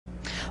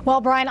Well,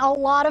 Brian, a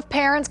lot of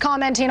parents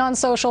commenting on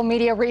social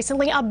media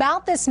recently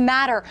about this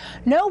matter.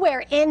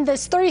 Nowhere in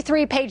this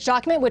 33-page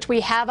document, which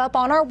we have up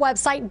on our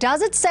website,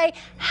 does it say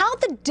how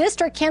the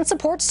district can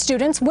support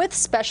students with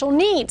special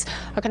needs.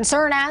 A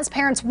concern as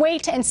parents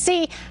wait and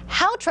see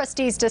how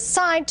trustees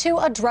decide to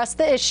address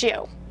the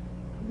issue.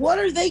 What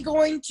are they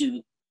going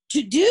to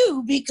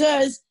do?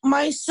 Because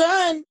my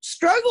son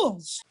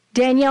struggles.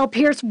 Danielle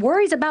Pierce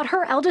worries about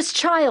her eldest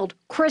child,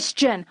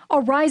 Christian, a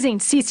rising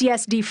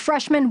CCSD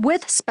freshman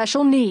with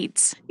special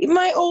needs.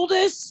 My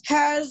oldest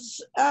has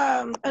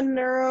a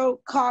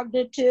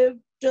neurocognitive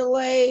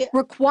delay,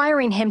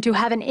 requiring him to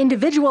have an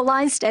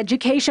individualized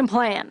education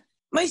plan.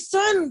 My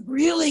son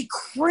really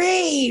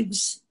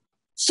craves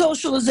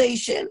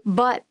socialization.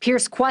 But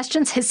Pierce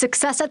questions his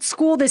success at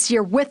school this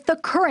year with the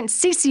current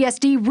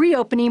CCSD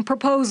reopening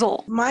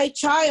proposal. My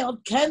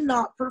child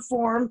cannot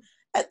perform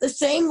at the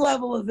same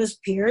level of his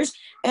peers,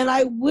 and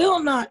I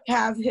will not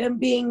have him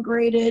being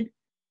graded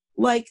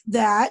like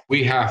that.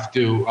 We have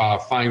to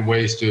find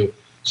ways to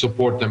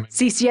support them.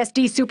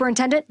 CCSD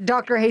Superintendent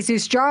Dr.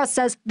 Jesus Jara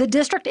says the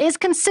district is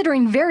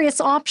considering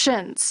various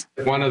options.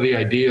 One of the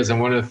ideas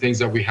and one of the things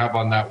that we have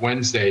on that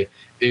Wednesday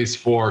is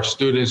for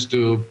students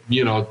to,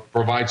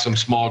 provide some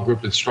small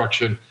group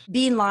instruction.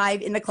 Being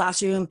live in the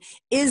classroom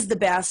is the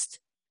best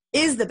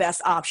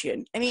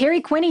option.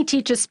 Carrie Quinney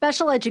teaches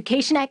special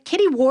education at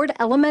Kitty Ward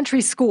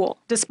Elementary School.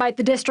 Despite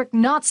the district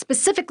not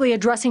specifically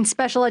addressing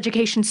special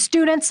education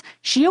students,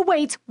 she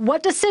awaits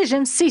what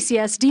decisions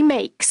CCSD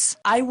makes.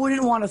 I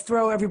wouldn't want to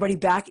throw everybody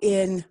back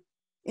into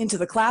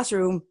the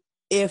classroom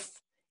if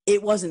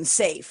it wasn't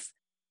safe.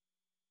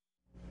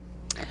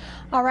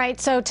 All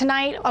right, so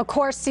tonight, of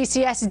course,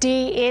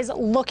 CCSD is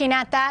looking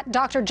at that.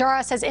 Dr.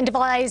 Jara says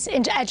individualized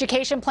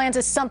education plans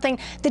is something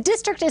the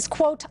district is,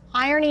 quote,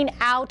 ironing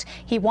out.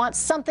 He wants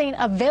something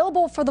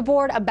available for the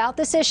board about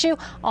this issue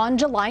on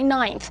July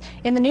 9th.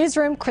 In the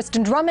newsroom,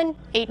 Kristen Drummond,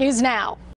 8 News Now.